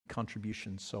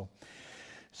contributions.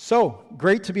 So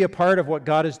great to be a part of what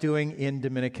God is doing in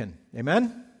Dominican.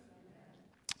 Amen?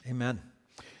 Amen.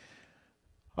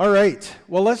 All right.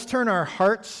 Well, let's turn our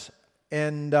hearts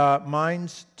and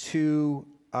minds to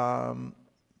the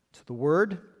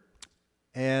Word.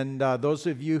 And those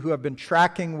of you who have been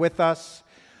tracking with us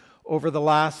over the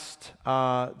last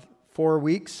 4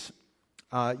 weeks,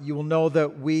 you will know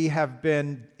that we have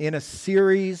been in a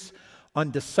series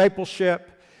on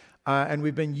discipleship, and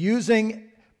we've been using,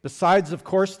 besides, of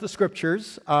course, the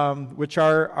Scriptures, which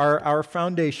are our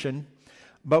foundation,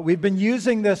 but we've been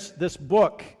using this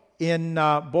book in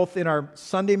both in our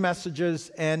Sunday messages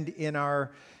and in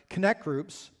our Connect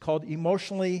groups called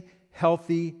Emotionally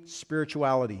Healthy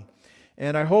Spirituality.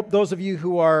 And I hope those of you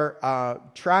who are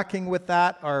tracking with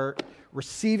that are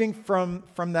receiving from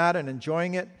that and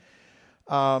enjoying it.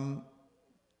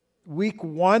 Week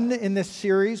 1 in this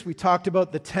series, we talked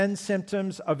about the 10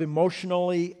 symptoms of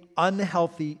emotionally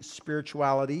unhealthy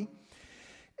spirituality,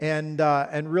 and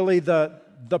really the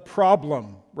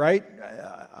problem, right?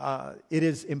 It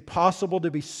is impossible to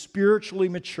be spiritually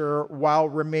mature while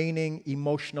remaining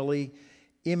emotionally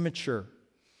immature.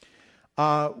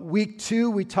 Week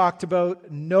 2, we talked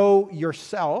about know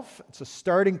yourself. It's a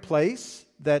starting place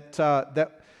that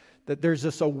there's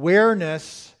this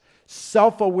awareness,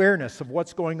 self-awareness of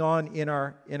what's going on in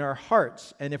our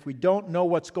hearts. And if we don't know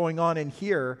what's going on in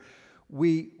here,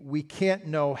 we can't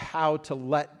know how to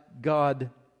let God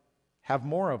have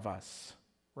more of us,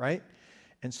 right?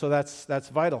 And so that's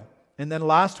vital. And then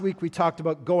last week we talked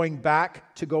about going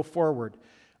back to go forward.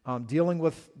 Dealing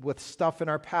with stuff in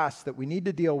our past that we need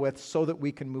to deal with so that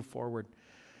we can move forward.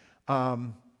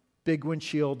 Big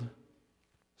windshield,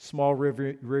 small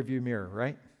rearview mirror,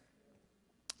 right?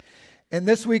 And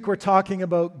this week we're talking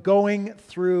about going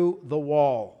through the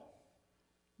wall.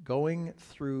 Going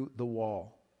through the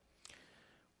wall.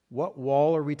 What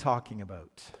wall are we talking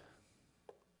about?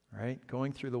 Right?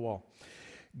 Going through the wall.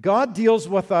 God deals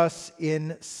with us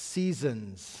in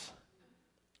seasons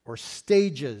or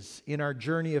stages in our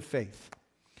journey of faith.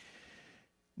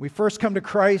 We first come to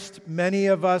Christ, many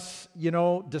of us,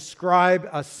 describe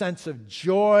a sense of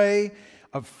joy,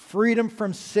 of freedom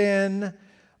from sin,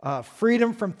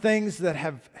 freedom from things that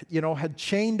had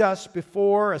chained us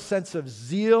before, a sense of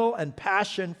zeal and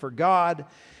passion for God,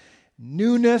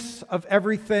 newness of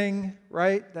everything,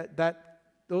 right? That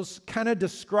those kind of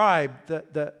describe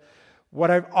what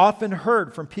I've often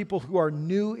heard from people who are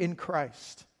new in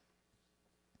Christ.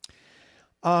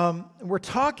 We're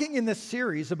talking in this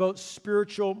series about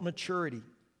spiritual maturity.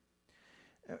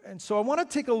 And so I want to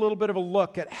take a little bit of a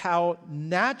look at how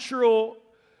natural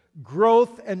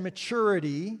growth and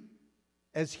maturity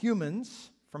as humans,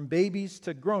 from babies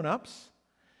to grown-ups,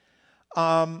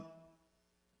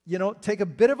 take a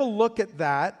bit of a look at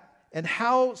that and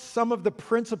how some of the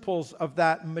principles of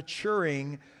that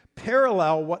maturing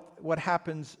parallel what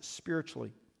happens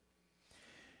spiritually.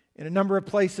 In a number of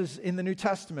places in the New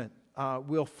Testament,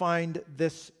 we'll find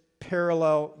this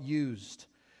parallel used,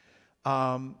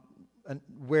 and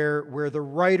where the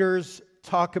writers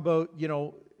talk about,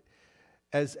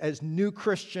 as new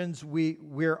Christians,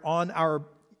 we're on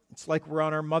it's like we're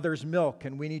on our mother's milk,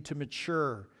 and we need to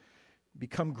mature,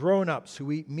 become grown-ups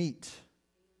who eat meat.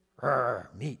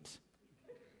 Meat.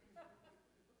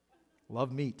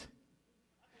 Love meat.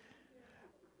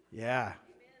 Yeah.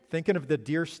 Thinking of the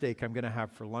deer steak I'm going to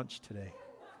have for lunch today.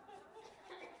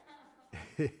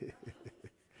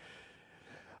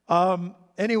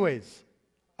 Anyways,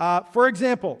 for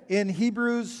example, in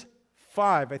Hebrews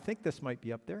 5, I think this might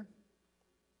be up there.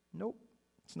 Nope,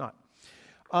 it's not.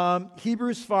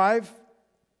 Hebrews 5,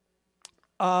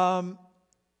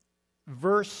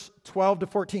 verse 12 to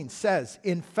 14 says,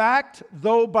 "In fact,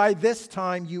 though by this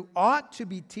time you ought to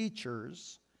be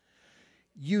teachers,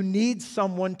 you need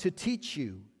someone to teach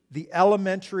you the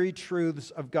elementary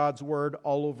truths of God's Word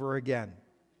all over again."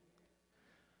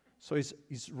 So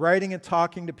he's writing and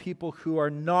talking to people who are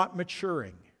not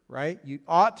maturing, right? You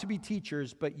ought to be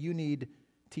teachers, but you need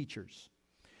teachers.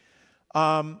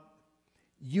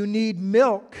 You need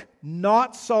milk,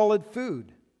 not solid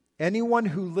food. Anyone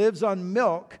who lives on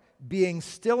milk, being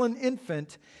still an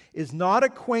infant, is not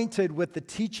acquainted with the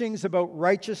teachings about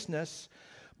righteousness,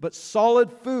 but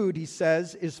solid food, he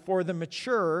says, is for the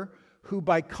mature, who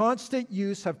by constant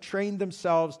use have trained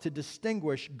themselves to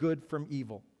distinguish good from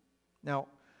evil. Now,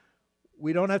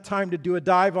 we don't have time to do a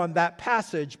dive on that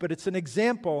passage, but it's an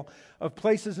example of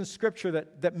places in Scripture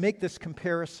that make this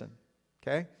comparison,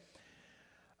 okay?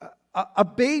 A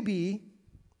baby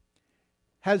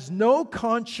has no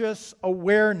conscious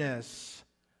awareness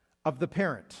of the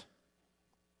parent.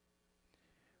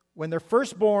 When they're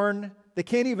first born, they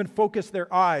can't even focus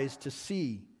their eyes to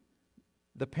see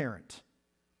the parent.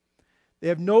 They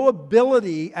have no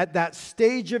ability at that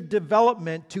stage of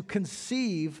development to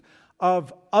conceive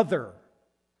of other.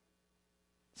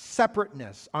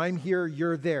 Separateness. I'm here,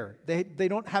 you're there. They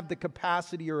don't have the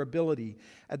capacity or ability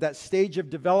at that stage of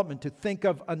development to think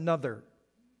of another.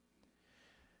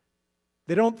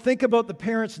 They don't think about the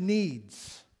parent's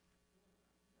needs.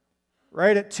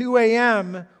 Right? At 2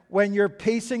 a.m., when you're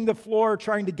pacing the floor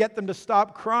trying to get them to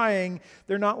stop crying,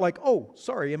 they're not like, oh,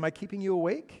 sorry, am I keeping you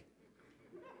awake?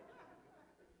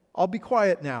 I'll be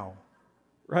quiet now.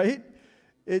 Right?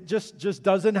 It just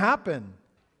doesn't happen.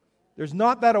 There's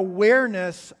not that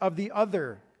awareness of the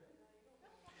other.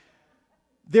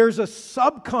 There's a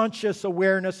subconscious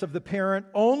awareness of the parent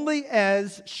only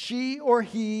as she or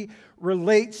he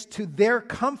relates to their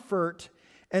comfort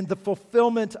and the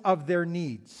fulfillment of their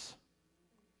needs.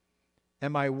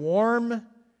 Am I warm?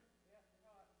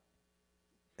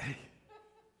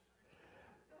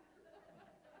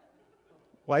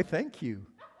 Why, thank you.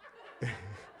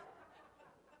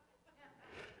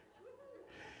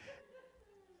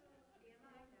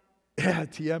 Yeah,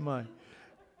 TMI.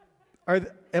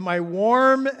 Am I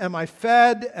warm? Am I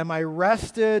fed? Am I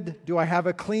rested? Do I have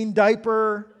a clean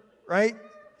diaper? Right?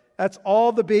 That's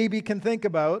all the baby can think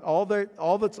about, all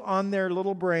that's on their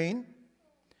little brain.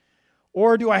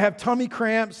 Or do I have tummy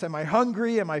cramps? Am I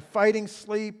hungry? Am I fighting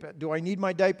sleep? Do I need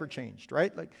my diaper changed?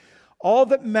 Right? Like, all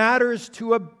that matters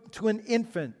to an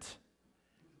infant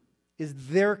is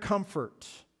their comfort.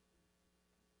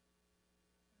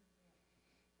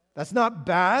 That's not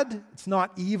bad. It's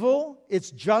not evil. It's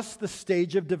just the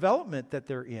stage of development that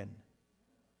they're in.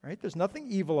 Right? There's nothing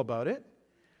evil about it.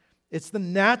 It's the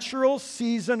natural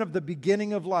season of the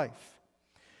beginning of life.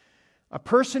 A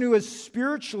person who is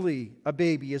spiritually a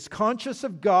baby is conscious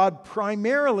of God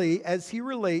primarily as he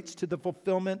relates to the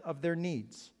fulfillment of their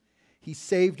needs. He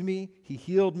saved me. He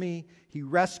healed me. He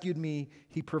rescued me.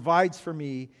 He provides for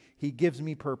me. He gives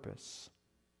me purpose.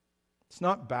 It's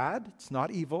not bad. It's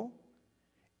not evil.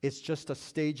 It's just a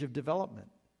stage of development.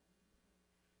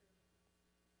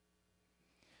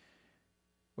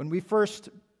 When we first,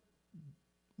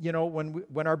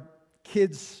 when our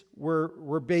kids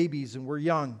were babies and were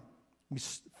young, we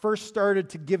first started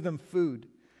to give them food.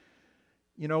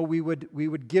 We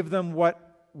would give them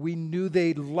what we knew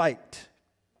they liked.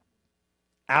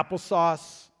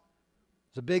 Applesauce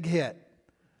was a big hit,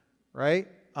 right?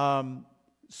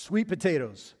 Sweet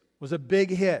potatoes was a big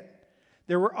hit.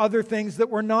 There were other things that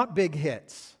were not big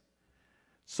hits.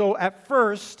 So at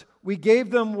first, we gave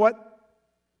them what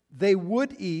they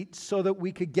would eat so that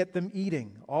we could get them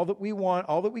eating. All that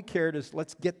we cared is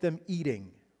let's get them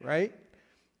eating, right?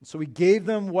 So we gave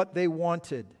them what they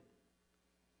wanted.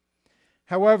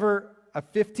 However, a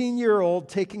 15-year-old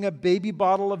taking a baby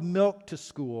bottle of milk to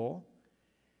school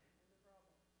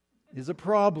is a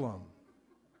problem.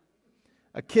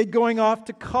 A kid going off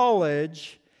to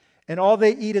college and all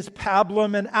they eat is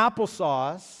pablum and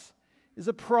applesauce is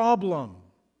a problem,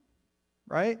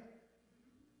 right?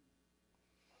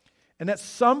 And at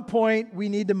some point, we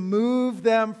need to move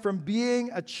them from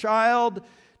being a child,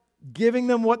 giving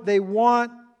them what they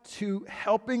want, to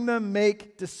helping them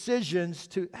make decisions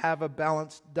to have a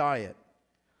balanced diet.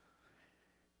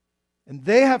 And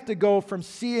they have to go from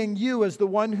seeing you as the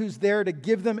one who's there to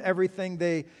give them everything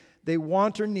they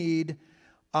want or need,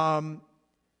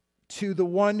 to the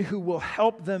one who will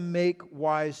help them make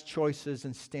wise choices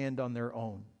and stand on their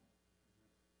own.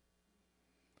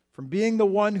 From being the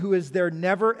one who is their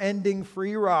never-ending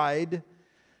free ride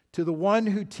to the one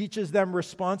who teaches them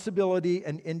responsibility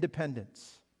and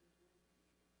independence.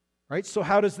 Right? So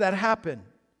how does that happen?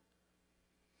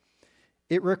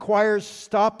 It requires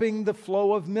stopping the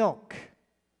flow of milk.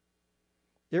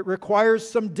 It requires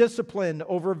some discipline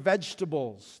over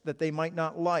vegetables that they might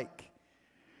not like.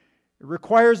 It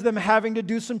requires them having to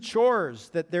do some chores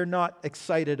that they're not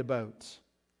excited about.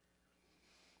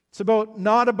 It's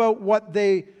not about what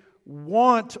they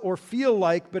want or feel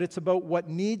like, but it's about what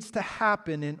needs to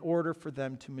happen in order for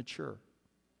them to mature.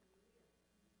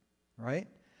 Right?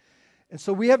 And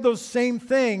so we have those same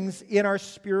things in our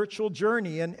spiritual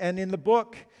journey. And in the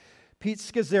book, Pete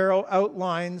Scazzero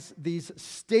outlines these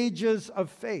stages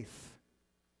of faith.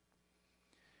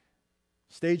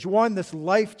 Stage 1, this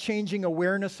life-changing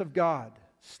awareness of God.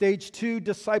 Stage 2,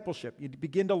 discipleship. You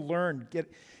begin to learn.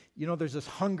 There's this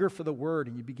hunger for the Word,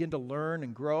 and you begin to learn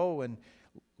and grow and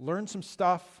learn some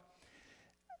stuff.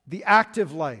 The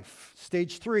active life.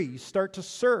 Stage 3, you start to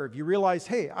serve. You realize,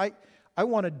 hey, I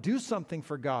want to do something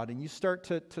for God, and you start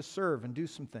to serve and do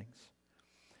some things.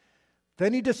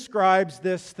 Then he describes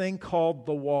this thing called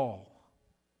the wall.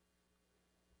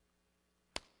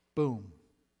 Boom.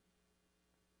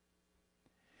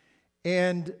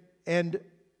 And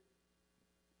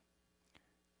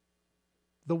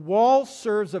the wall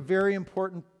serves a very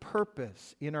important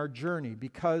purpose in our journey,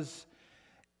 because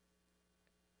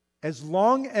as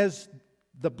long as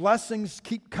the blessings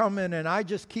keep coming and I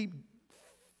just keep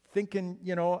thinking,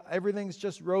 everything's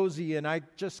just rosy and I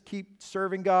just keep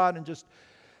serving God and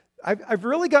I've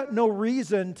really got no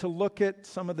reason to look at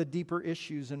some of the deeper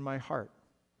issues in my heart.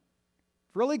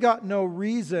 I've really got no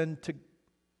reason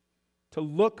to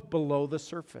look below the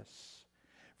surface.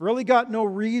 I've really got no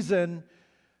reason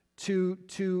to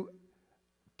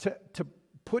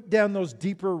put down those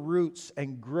deeper roots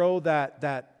and grow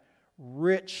that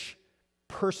rich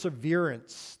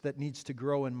perseverance that needs to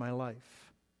grow in my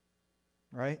life.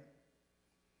 Right?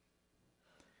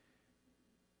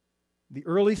 The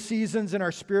early seasons in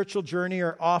our spiritual journey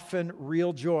are often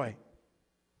real joy.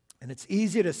 And it's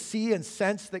easy to see and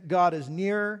sense that God is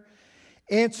near.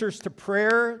 Answers to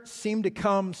prayer seem to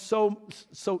come so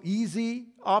easy,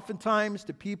 oftentimes,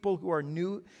 to people who are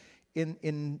new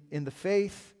in the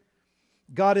faith.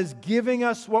 God is giving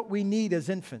us what we need as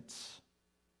infants.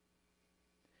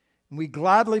 And we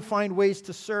gladly find ways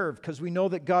to serve because we know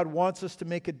that God wants us to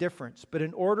make a difference. But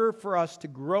in order for us to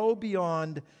grow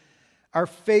beyond our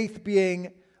faith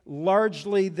being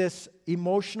largely this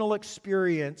emotional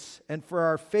experience, and for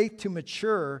our faith to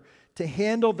mature, to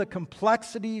handle the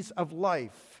complexities of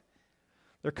life,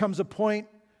 there comes a point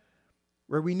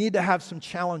where we need to have some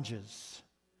challenges,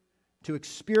 to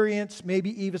experience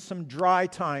maybe even some dry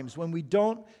times when we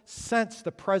don't sense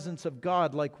the presence of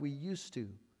God like we used to.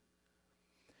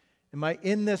 Am I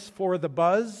in this for the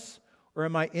buzz, or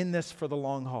am I in this for the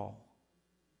long haul?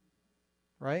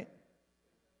 Right?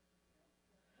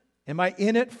 Am I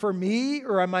in it for me,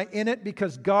 or am I in it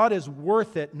because God is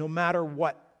worth it no matter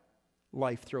what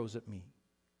life throws at me?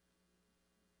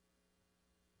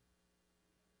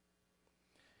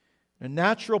 A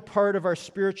natural part of our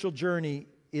spiritual journey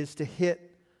is to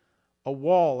hit a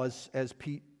wall, as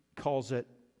Pete calls it,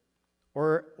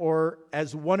 or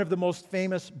as one of the most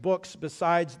famous books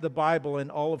besides the Bible in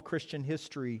all of Christian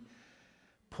history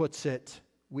puts it,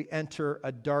 we enter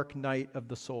a dark night of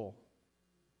the soul.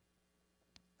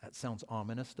 That sounds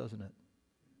ominous, doesn't it?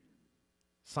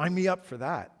 Sign me up for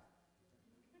that.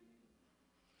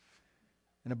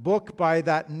 And a book by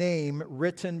that name,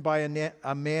 written by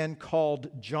a man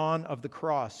called John of the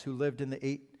Cross, who lived in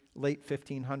the late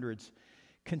 1500s,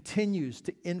 continues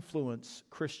to influence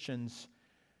Christians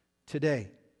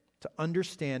today to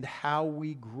understand how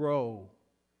we grow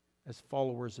as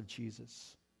followers of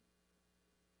Jesus.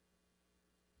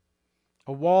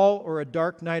 A wall or a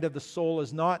dark night of the soul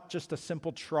is not just a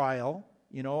simple trial.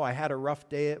 I had a rough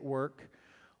day at work,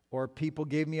 or people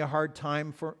gave me a hard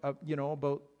time for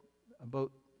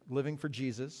about living for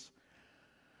Jesus.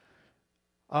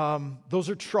 Those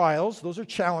are trials, those are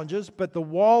challenges, but the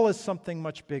wall is something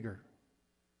much bigger.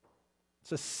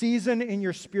 It's a season in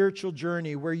your spiritual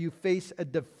journey where you face a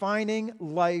defining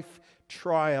life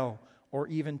trial or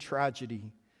even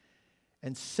tragedy.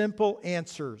 And simple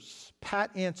answers, pat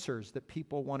answers that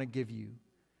people want to give you.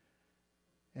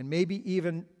 And maybe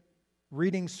even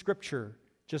reading Scripture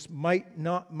just might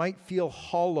feel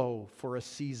hollow for a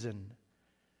season.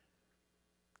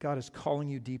 God is calling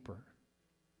you deeper.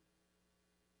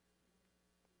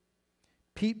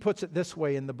 Pete puts it this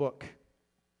way in the book.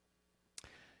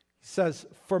 He says,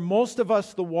 "For most of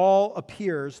us, the wall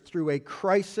appears through a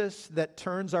crisis that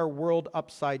turns our world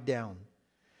upside down.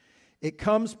 It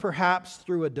comes perhaps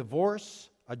through a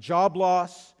divorce, a job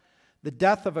loss, the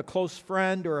death of a close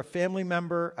friend or a family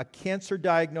member, a cancer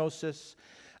diagnosis,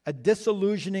 a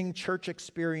disillusioning church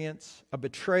experience, a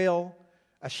betrayal,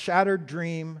 a shattered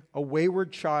dream, a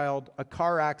wayward child, a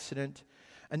car accident,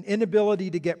 an inability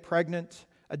to get pregnant,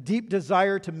 a deep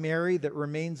desire to marry that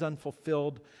remains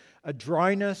unfulfilled, a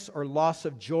dryness or loss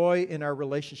of joy in our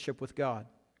relationship with God.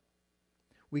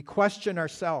 We question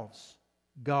ourselves,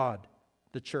 God,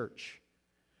 the church.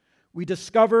 We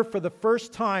discover for the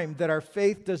first time that our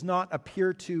faith does not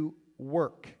appear to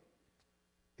work."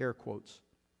 Air quotes.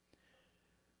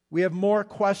 We have more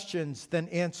questions than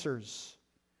answers,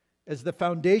 as the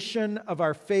foundation of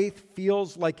our faith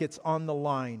feels like it's on the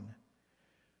line.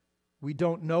 We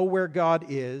don't know where God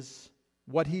is,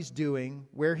 what He's doing,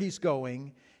 where He's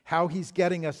going, how He's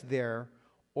getting us there,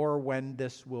 or when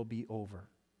this will be over.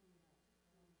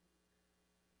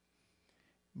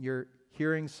 You're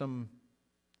hearing some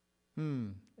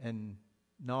and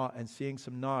seeing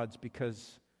some nods,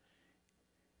 because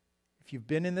if you've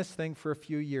been in this thing for a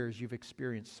few years, you've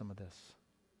experienced some of this.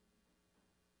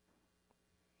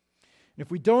 And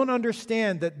if we don't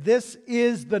understand that this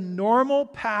is the normal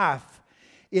path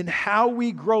in how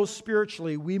we grow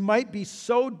spiritually, we might be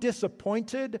so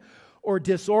disappointed or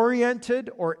disoriented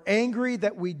or angry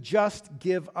that we just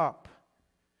give up.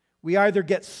 We either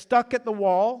get stuck at the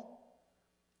wall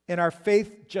and our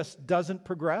faith just doesn't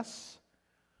progress,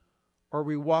 or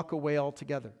we walk away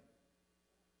altogether.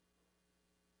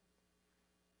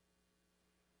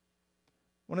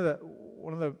 One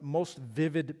of the most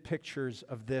vivid pictures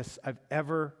of this I've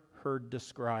ever heard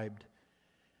described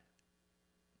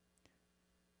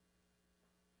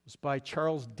was by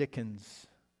Charles Dickens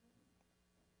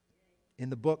in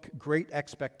the book Great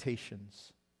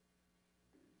Expectations.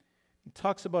 He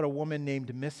talks about a woman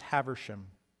named Miss Havisham.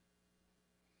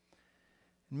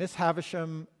 Miss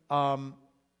Havisham,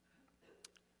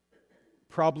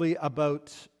 probably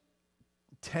about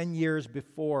 10 years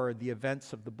before the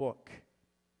events of the book,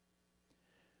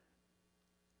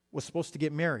 was supposed to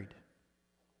get married.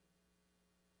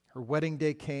 Her wedding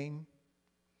day came.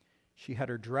 She had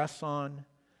her dress on.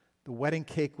 The wedding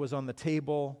cake was on the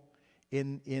table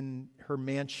in her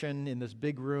mansion, in this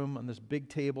big room, on this big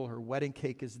table. Her wedding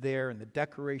cake is there, and the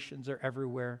decorations are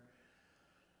everywhere.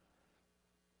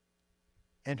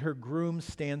 And her groom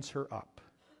stands her up.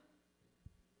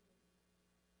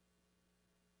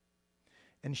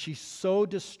 And she's so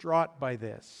distraught by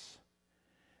this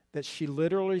that she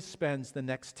literally spends the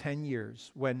next 10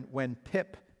 years, when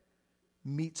Pip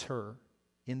meets her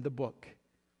in the book,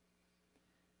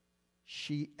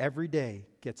 she every day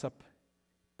gets up,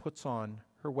 puts on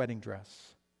her wedding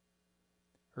dress,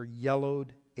 her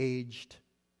yellowed, aged,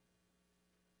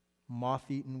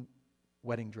 moth-eaten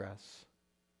wedding dress.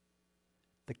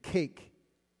 The cake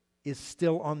is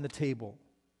still on the table,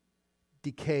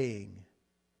 decaying.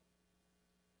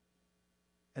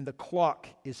 And the clock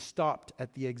is stopped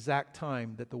at the exact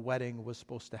time that the wedding was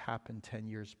supposed to happen 10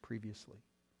 years previously.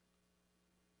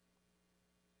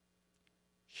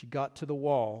 She got to the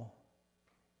wall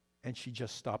and she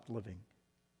just stopped living.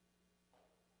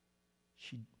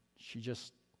 She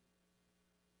just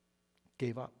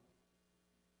gave up.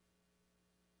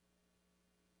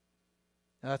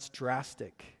 Now that's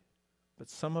drastic, but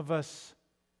some of us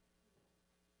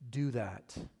do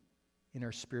that in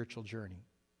our spiritual journey.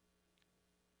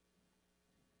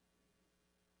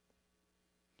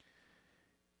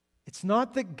 It's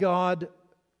not that God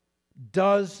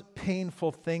does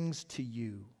painful things to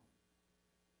you,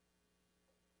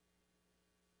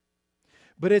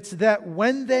 but it's that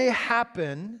when they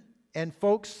happen, and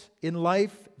folks, in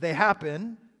life, they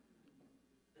happen.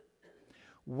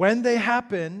 When they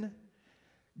happen,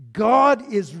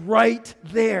 God is right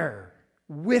there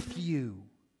with you,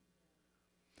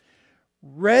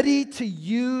 ready to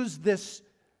use this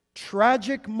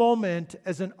tragic moment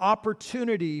as an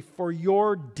opportunity for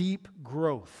your deep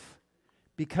growth,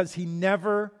 because He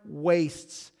never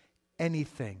wastes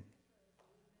anything.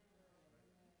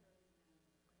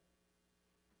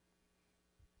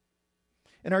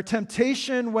 And our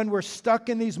temptation when we're stuck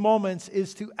in these moments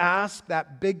is to ask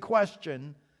that big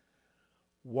question,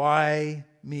 why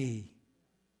me?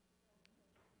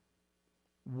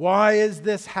 Why is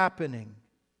this happening?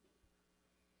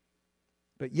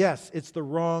 But yes, it's the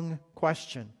wrong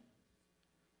question.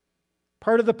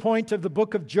 Part of the point of the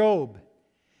book of Job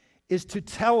is to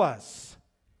tell us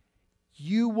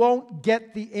you won't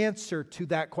get the answer to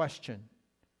that question.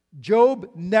 Job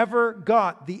never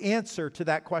got the answer to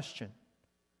that question,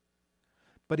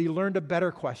 but he learned a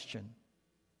better question.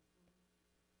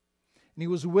 And he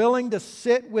was willing to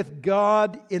sit with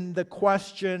God in the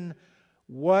question,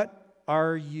 what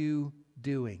are you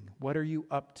doing? What are you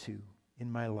up to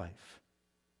in my life?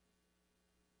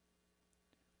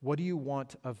 What do you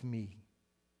want of me?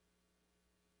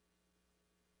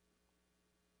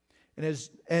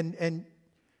 And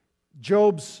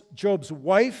Job's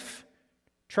wife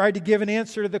tried to give an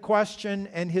answer to the question,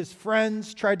 and his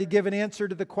friends tried to give an answer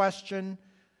to the question,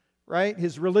 right?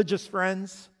 His religious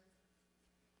friends.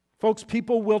 Folks,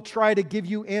 people will try to give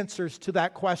you answers to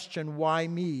that question, why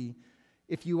me,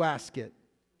 if you ask it.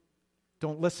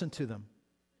 Don't listen to them.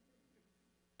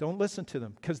 Don't listen to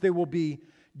them, because they will be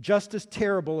just as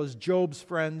terrible as Job's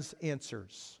friends'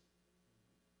 answers.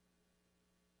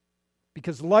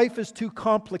 Because life is too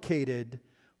complicated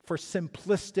for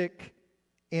simplistic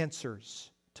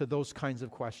answers to those kinds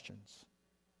of questions.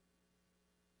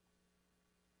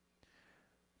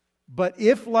 But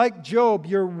if, like Job,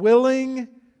 you're willing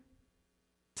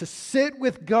to sit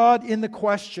with God in the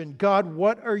question, God,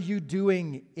 what are you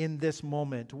doing in this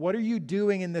moment? What are you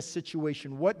doing in this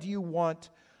situation? What do you want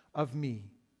of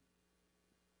me?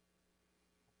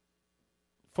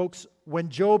 Folks, when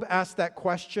Job asked that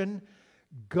question,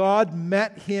 God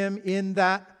met him in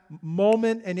that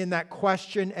moment and in that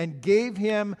question and gave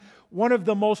him one of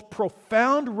the most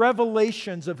profound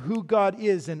revelations of who God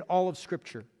is in all of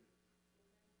Scripture.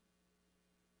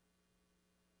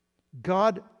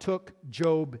 God took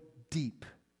Job deep.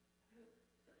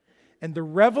 And the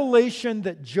revelation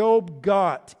that Job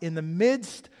got in the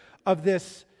midst of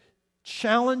this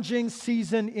challenging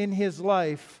season in his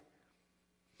life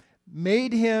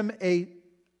made him a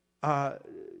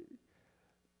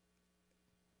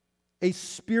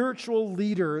spiritual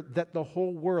leader that the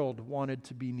whole world wanted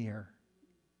to be near,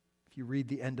 if you read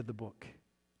the end of the book.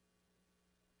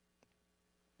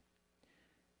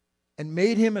 And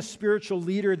made him a spiritual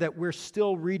leader that we're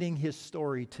still reading his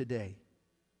story today.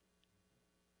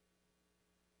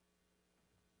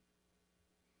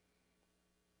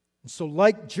 And so,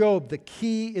 like Job, the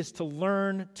key is to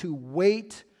learn to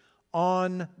wait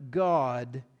on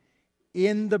God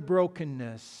in the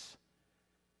brokenness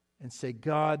and say,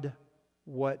 God,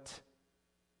 what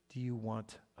do you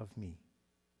want of me?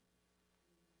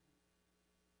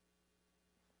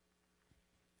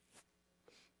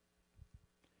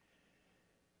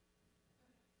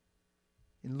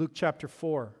 In Luke chapter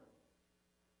 4,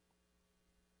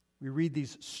 we read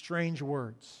these strange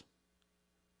words.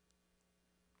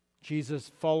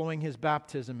 Jesus, following his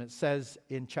baptism, it says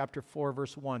in chapter 4,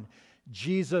 verse 1,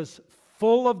 Jesus,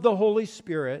 full of the Holy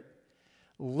Spirit,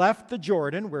 left the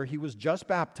Jordan, where he was just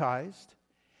baptized,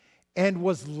 and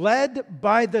was led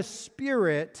by the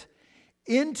Spirit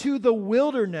into the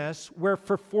wilderness, where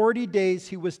for 40 days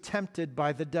he was tempted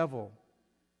by the devil,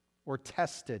 or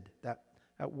tested. That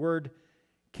word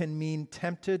can mean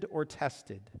tempted or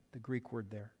tested, the Greek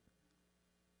word there.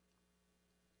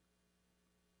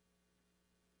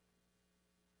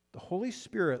 The Holy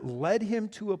Spirit led him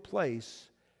to a place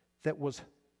that was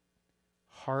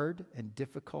hard and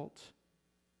difficult.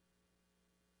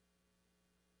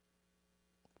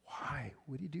 Why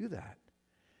would he do that?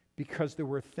 Because there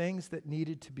were things that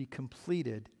needed to be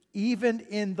completed, even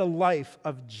in the life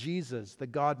of Jesus, the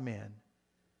God-man,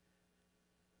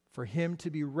 for him to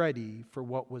be ready for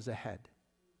what was ahead.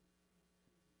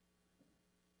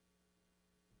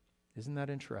 Isn't that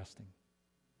interesting?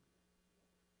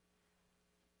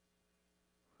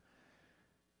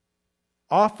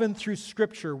 Often through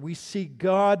Scripture, we see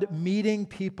God meeting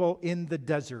people in the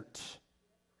desert,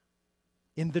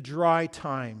 in the dry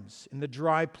times, in the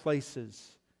dry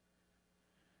places.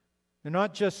 It's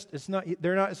not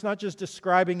just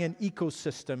describing an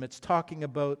ecosystem, it's talking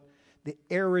about the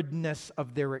aridness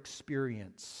of their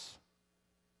experience,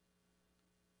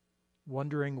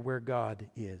 wondering where God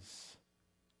is.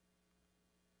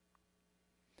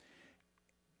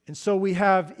 And so we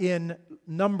have in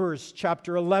Numbers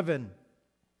chapter 11,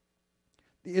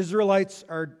 the Israelites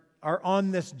are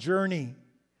on this journey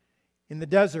in the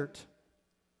desert.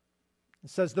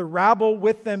 It says, the rabble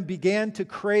with them began to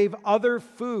crave other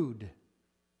food.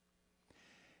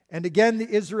 And again, the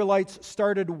Israelites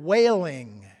started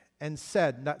wailing and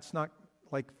said, that's not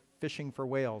like fishing for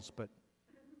whales, but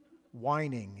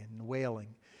whining and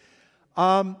wailing.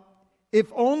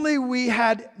 If only we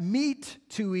had meat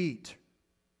to eat.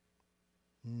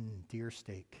 Deer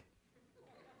steak.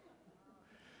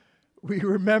 We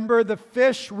remember the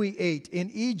fish we ate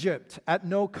in Egypt at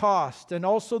no cost, and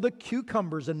also the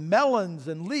cucumbers and melons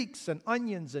and leeks and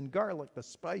onions and garlic, the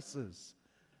spices.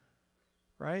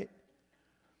 Right?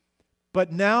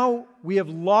 But now we have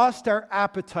lost our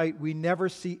appetite. We never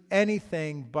see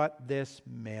anything but this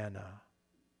manna.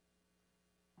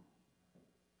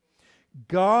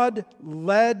 God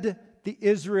led the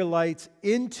Israelites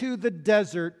into the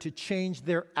desert to change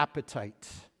their appetite.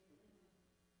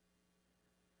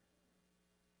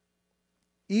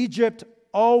 Egypt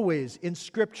always in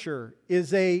Scripture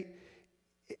is a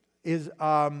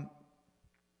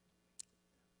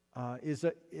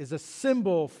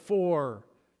symbol for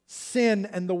sin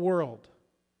and the world.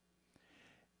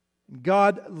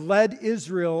 God led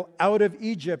Israel out of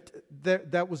Egypt.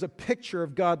 That was a picture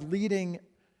of God leading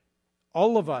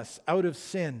all of us out of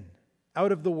sin,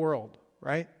 out of the world,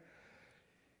 right?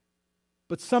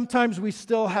 But sometimes we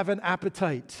still have an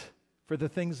appetite for the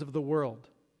things of the world.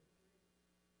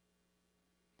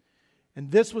 And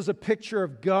this was a picture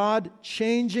of God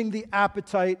changing the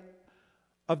appetite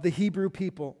of the Hebrew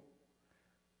people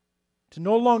to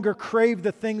no longer crave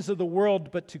the things of the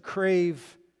world, but to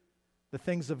crave the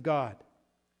things of God.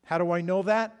 How do I know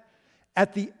that?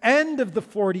 At the end of the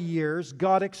 40 years,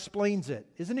 God explains it.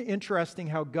 Isn't it interesting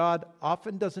how God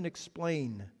often doesn't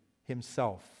explain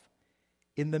himself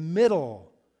in the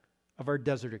middle of our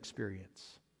desert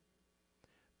experience?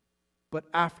 But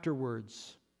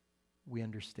afterwards, we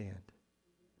understand.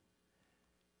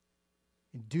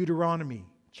 In Deuteronomy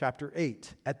chapter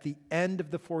 8, at the end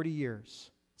of the 40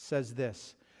 years, it says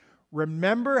this,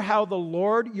 remember how the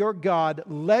Lord your God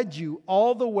led you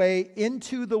all the way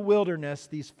into the wilderness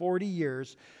these 40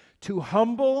 years to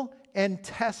humble and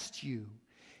test you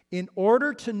in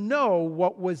order to know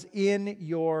what was in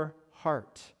your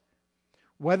heart,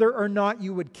 whether or not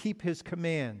you would keep his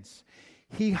commands.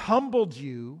 He humbled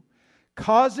you,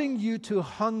 causing you to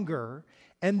hunger,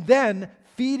 and then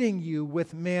feeding you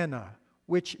with manna,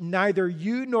 which neither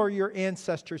you nor your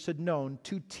ancestors had known,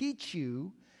 to teach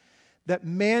you that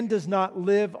man does not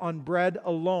live on bread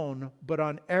alone, but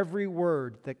on every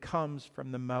word that comes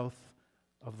from the mouth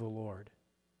of the Lord.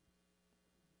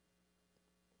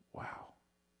 Wow.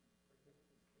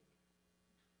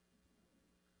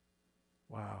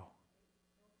 Wow.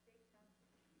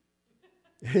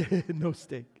 No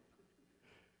steak.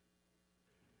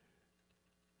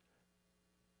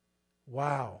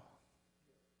 Wow.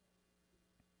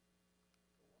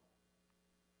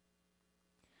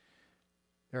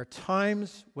 There are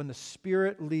times when the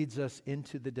Spirit leads us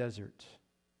into the desert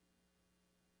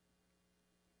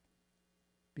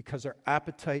because our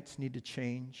appetites need to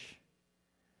change,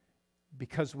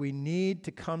 because we need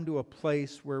to come to a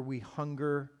place where we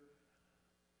hunger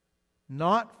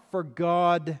not for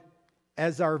God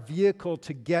as our vehicle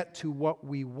to get to what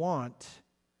we want,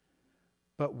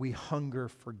 but we hunger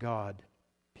for God,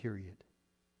 period.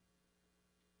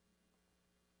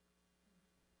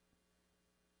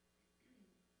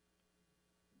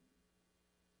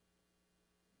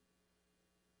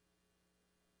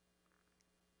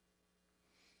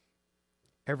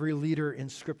 Every leader in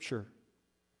Scripture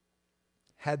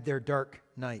had their dark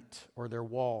night or their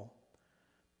wall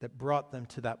that brought them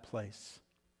to that place.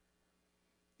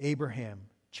 Abraham,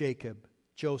 Jacob,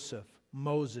 Joseph,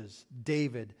 Moses,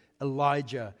 David,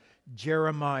 Elijah,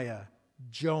 Jeremiah,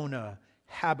 Jonah,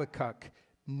 Habakkuk,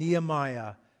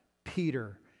 Nehemiah,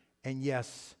 Peter, and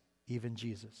yes, even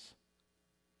Jesus.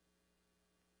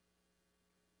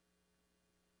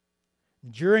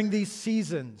 During these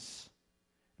seasons,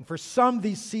 and for some,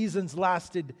 these seasons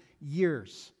lasted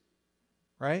years,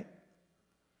 right?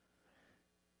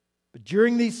 But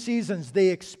during these seasons, they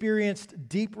experienced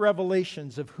deep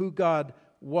revelations of who God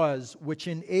was, which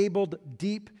enabled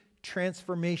deep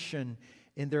transformation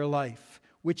in their life,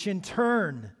 which in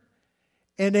turn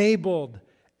enabled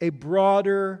a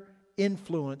broader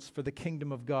influence for the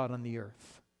kingdom of God on the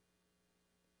earth.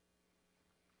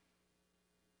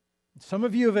 Some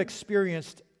of you have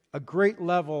experienced a great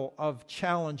level of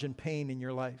challenge and pain in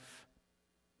your life.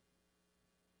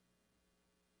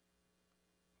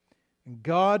 And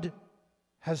God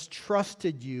has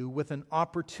trusted you with an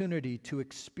opportunity to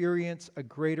experience a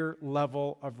greater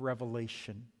level of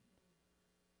revelation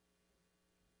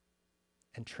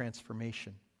and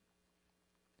transformation.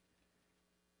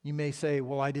 You may say,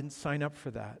 well, I didn't sign up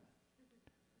for that.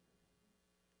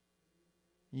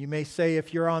 You may say,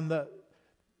 if you're on the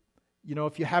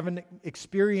if you haven't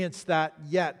experienced that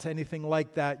yet, anything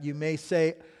like that, you may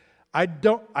say, I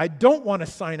don't want to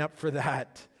sign up for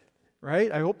that,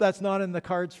 right? I hope that's not in the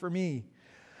cards for me.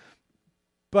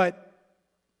 But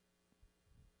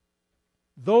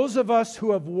those of us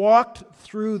who have walked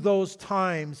through those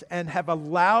times and have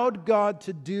allowed God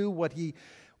to do what He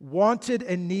wanted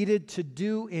and needed to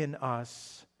do in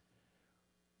us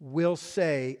will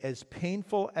say, as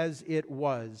painful as it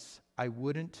was, I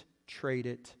wouldn't trade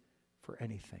it for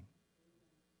anything.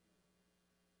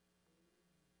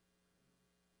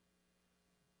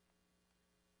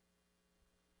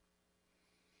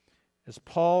 As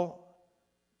Paul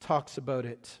talks about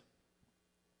it,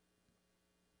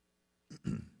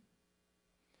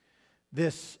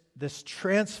 this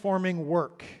transforming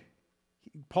work,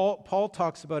 Paul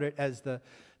talks about it as the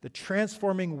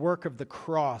transforming work of the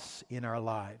cross in our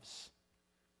lives.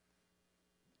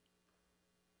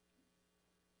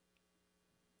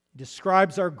 He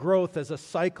describes our growth as a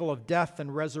cycle of death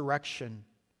and resurrection.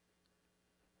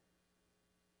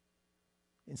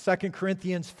 In 2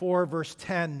 Corinthians 4, verse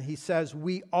 10, he says,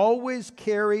 we always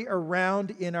carry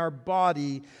around in our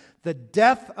body the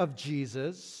death of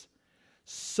Jesus,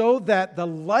 so that the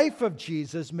life of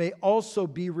Jesus may also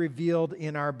be revealed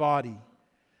in our body.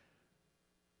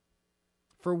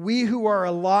 For we who are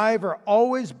alive are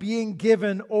always being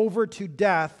given over to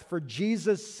death for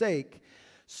Jesus' sake,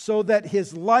 so that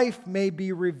His life may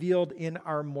be revealed in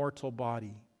our mortal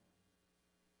body.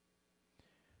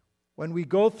 When we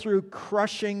go through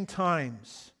crushing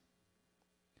times,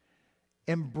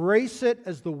 embrace it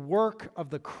as the work of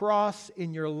the cross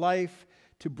in your life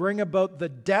to bring about the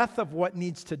death of what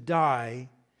needs to die,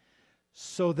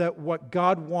 so that what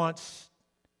God wants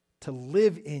to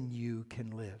live in you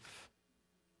can live.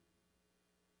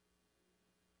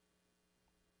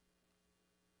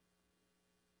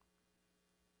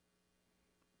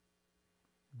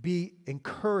 be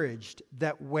encouraged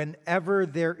that whenever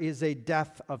there is a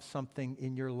death of something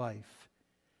in your life,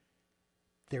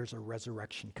 there's a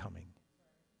resurrection coming.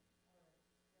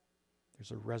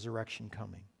 There's a resurrection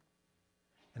coming.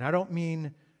 And I don't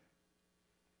mean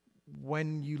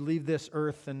when you leave this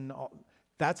earth and all,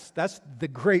 that's the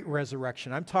great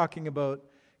resurrection. I'm talking about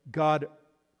God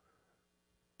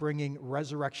bringing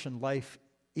resurrection life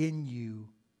in you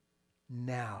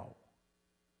now.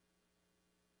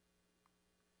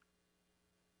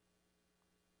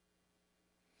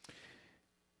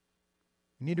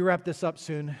 We need to wrap this up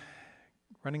soon.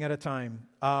 Running out of time.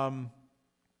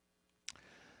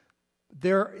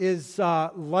 There is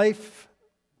life,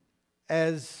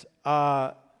 as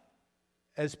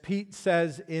Pete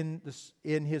says in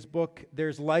his book,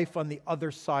 there's life on the other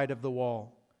side of the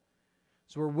wall.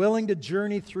 So we're willing to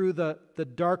journey through the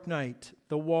dark night,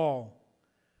 the wall,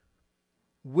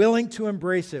 willing to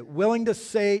embrace it, willing to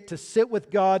sit with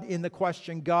God in the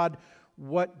question, God,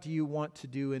 what do you want to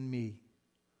do in me?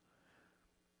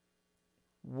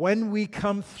 When we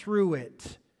come through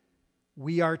it,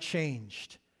 we are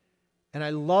changed. And I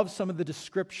love some of the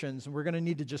descriptions, and we're going to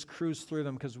need to just cruise through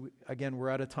them because, again, we're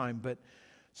out of time. But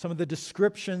some of the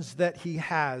descriptions that he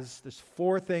has, there's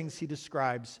 4 things he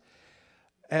describes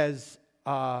as,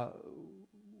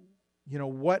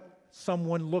 what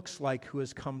someone looks like who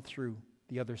has come through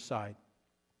the other side.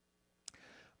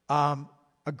 A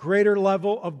greater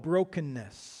level of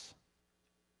brokenness.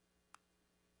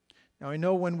 Now, I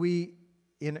know when we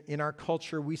in our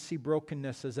culture, we see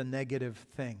brokenness as a negative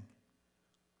thing.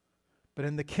 But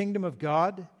in the kingdom of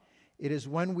God, it is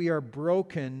when we are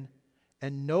broken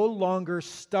and no longer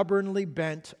stubbornly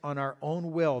bent on our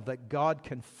own will that God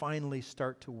can finally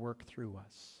start to work through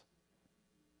us.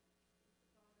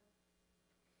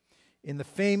 In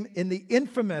the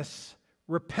infamous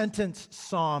repentance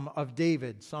psalm of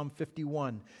David, Psalm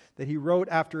 51, that he wrote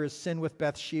after his sin with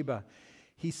Bathsheba,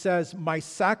 he says, "My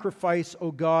sacrifice,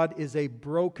 O God, is a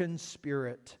broken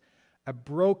spirit, a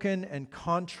broken and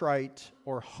contrite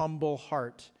or humble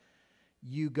heart.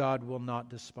 You, God, will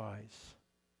not despise."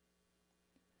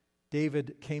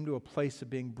 David came to a place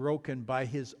of being broken by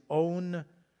his own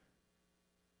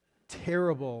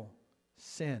terrible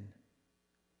sin,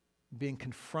 being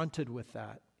confronted with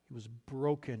that. He was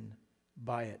broken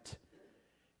by it.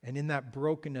 And in that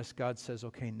brokenness, God says,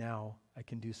 okay, now I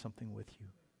can do something with you.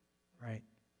 Right?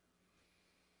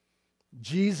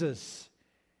 Jesus,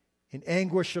 in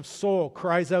anguish of soul,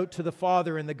 cries out to the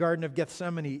Father in the Garden of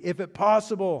Gethsemane, "If it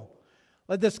possible,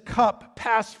 let this cup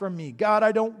pass from me. God,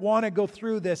 I don't want to go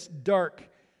through this dark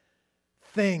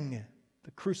thing,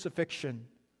 the crucifixion.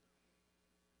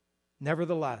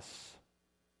 Nevertheless,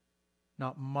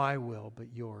 not my will,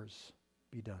 but yours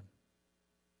be done."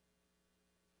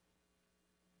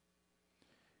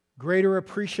 Greater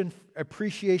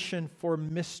appreciation for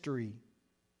mystery.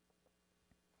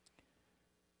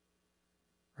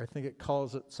 I think it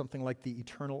calls it something like the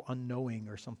eternal unknowing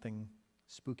or something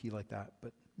spooky like that.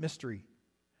 But mystery.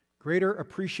 Greater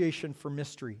appreciation for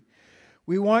mystery.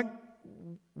 We want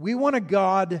a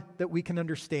God that we can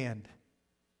understand.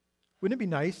 Wouldn't it be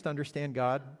nice to understand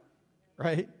God?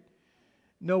 Right?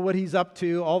 Know what He's up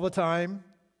to all the time.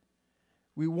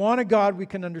 We want a God we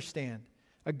can understand.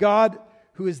 A God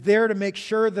who is there to make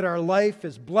sure that our life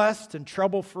is blessed and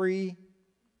trouble-free.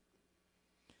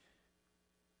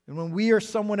 And when we or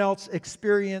someone else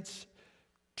experience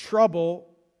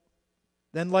trouble,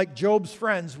 then like Job's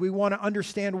friends, we want to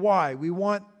understand why. We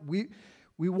want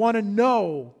to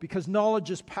know, because knowledge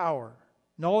is power.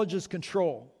 Knowledge is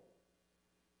control.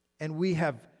 And we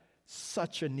have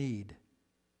such a need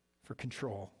for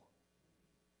control,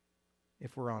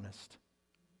 if we're honest.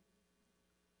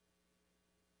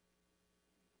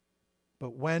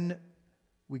 But when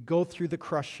we go through the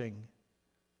crushing,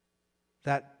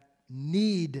 that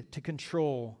need to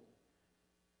control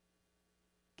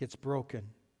gets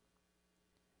broken.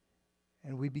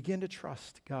 And we begin to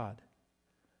trust God.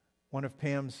 One of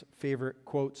Pam's favorite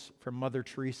quotes from Mother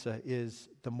Teresa is,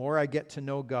 "The more I get to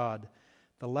know God,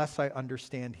 the less I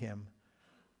understand Him.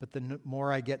 But the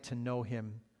more I get to know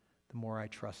Him, the more I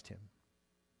trust Him."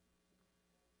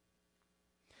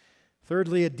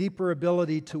 Thirdly, a deeper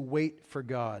ability to wait for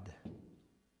God.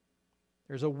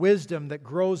 There's a wisdom that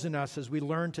grows in us as we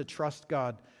learn to trust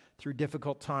God through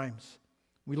difficult times.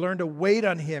 We learn to wait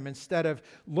on Him instead of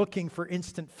looking for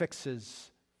instant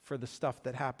fixes for the stuff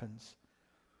that happens.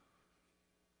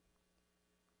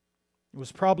 It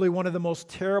was probably one of the most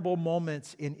terrible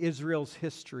moments in Israel's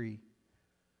history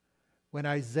when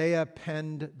Isaiah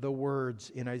penned the words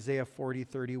in Isaiah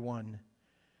 40:31,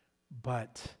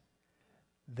 "But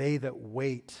they that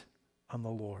wait on the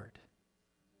Lord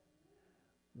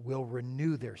will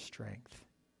renew their strength.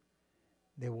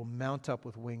 They will mount up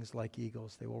with wings like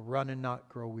eagles. They will run and not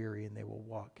grow weary, and they will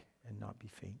walk and not be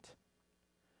faint.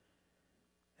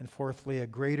 And fourthly, a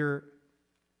greater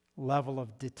level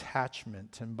of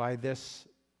detachment. And by this,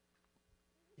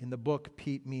 in the book,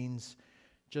 Pete means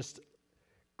just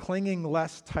clinging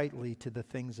less tightly to the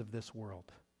things of this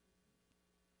world.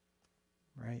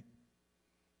 Right?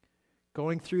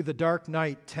 Going through the dark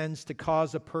night tends to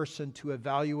cause a person to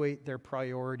evaluate their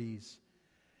priorities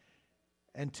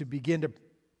and to begin to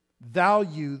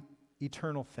value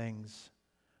eternal things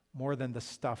more than the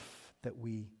stuff that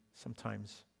we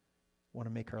sometimes want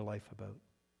to make our life about.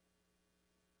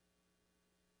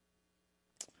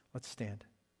 Let's stand.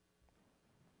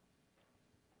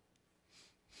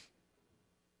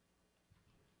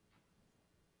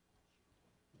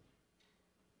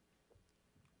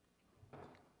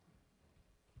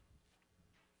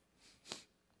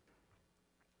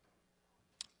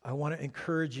 I want to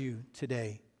encourage you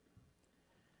today.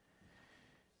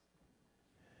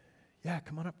 Yeah,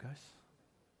 come on up, guys.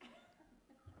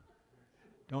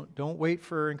 Don't wait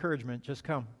for encouragement. Just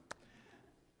come.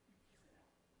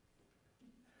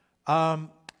 I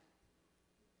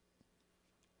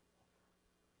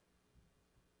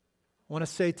want to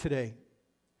say today,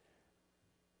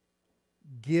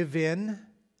 give in,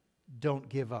 don't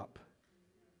give up.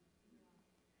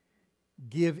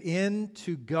 Give in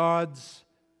to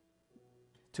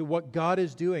what God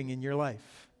is doing in your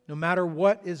life. No matter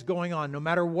what is going on, no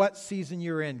matter what season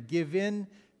you're in, give in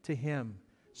to Him.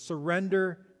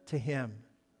 Surrender to Him.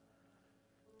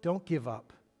 Don't give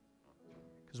up.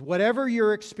 Because whatever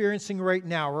you're experiencing right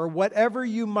now, or whatever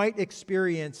you might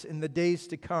experience in the days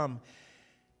to come,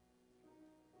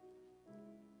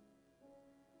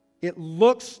 it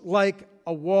looks like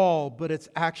a wall, but it's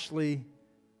actually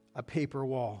a paper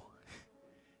wall.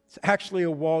 It's actually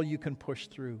a wall you can push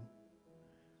through.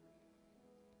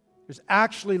 There's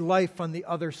actually life on the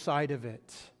other side of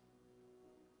it.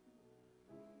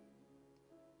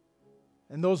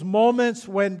 And those moments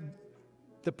when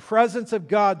the presence of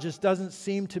God just doesn't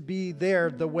seem to be there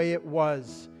the way it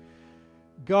was,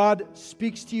 God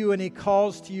speaks to you and He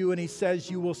calls to you and He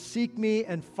says, "You will seek me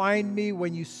and find me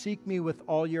when you seek me with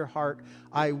all your heart.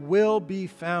 I will be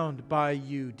found by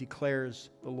you, declares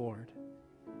the Lord."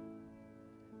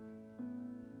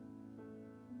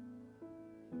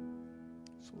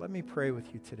 So let me pray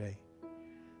with you today.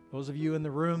 Those of you in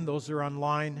the room, those who are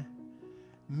online,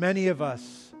 many of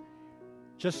us,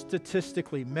 just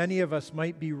statistically, many of us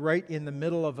might be right in the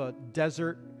middle of a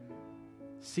desert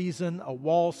season, a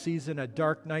wall season, a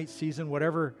dark night season,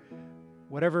 whatever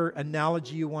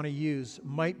analogy you want to use,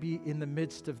 might be in the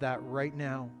midst of that right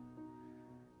now.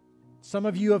 Some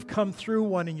of you have come through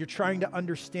one and you're trying to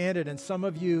understand it, and some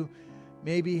of you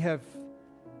maybe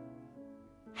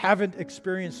haven't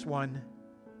experienced one.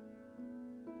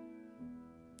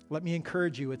 Let me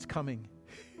encourage you, it's coming.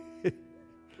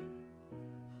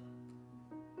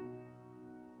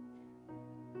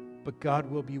 But God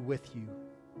will be with you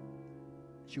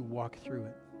as you walk through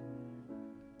it.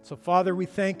 So, Father, we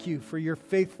thank you for your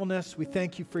faithfulness. We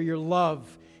thank you for your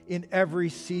love in every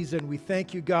season. We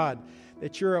thank you, God,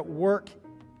 that you're at work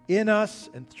in us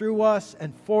and through us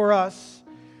and for us.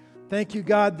 Thank you,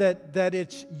 God, that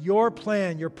it's your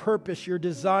plan, your purpose, your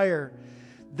desire,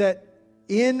 that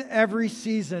in every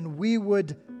season we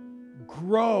would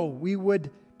grow, we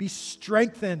would be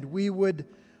strengthened, we would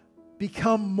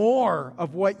become more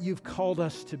of what you've called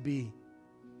us to be.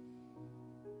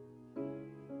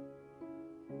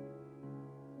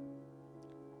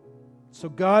 So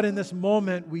God, in this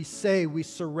moment, we say we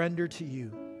surrender to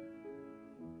you.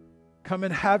 Come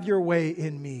and have your way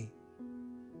in me.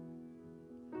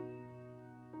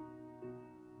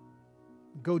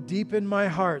 Go deep in my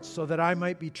heart so that I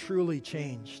might be truly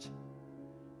changed.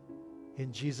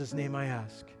 In Jesus' name I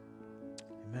ask.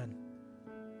 Amen.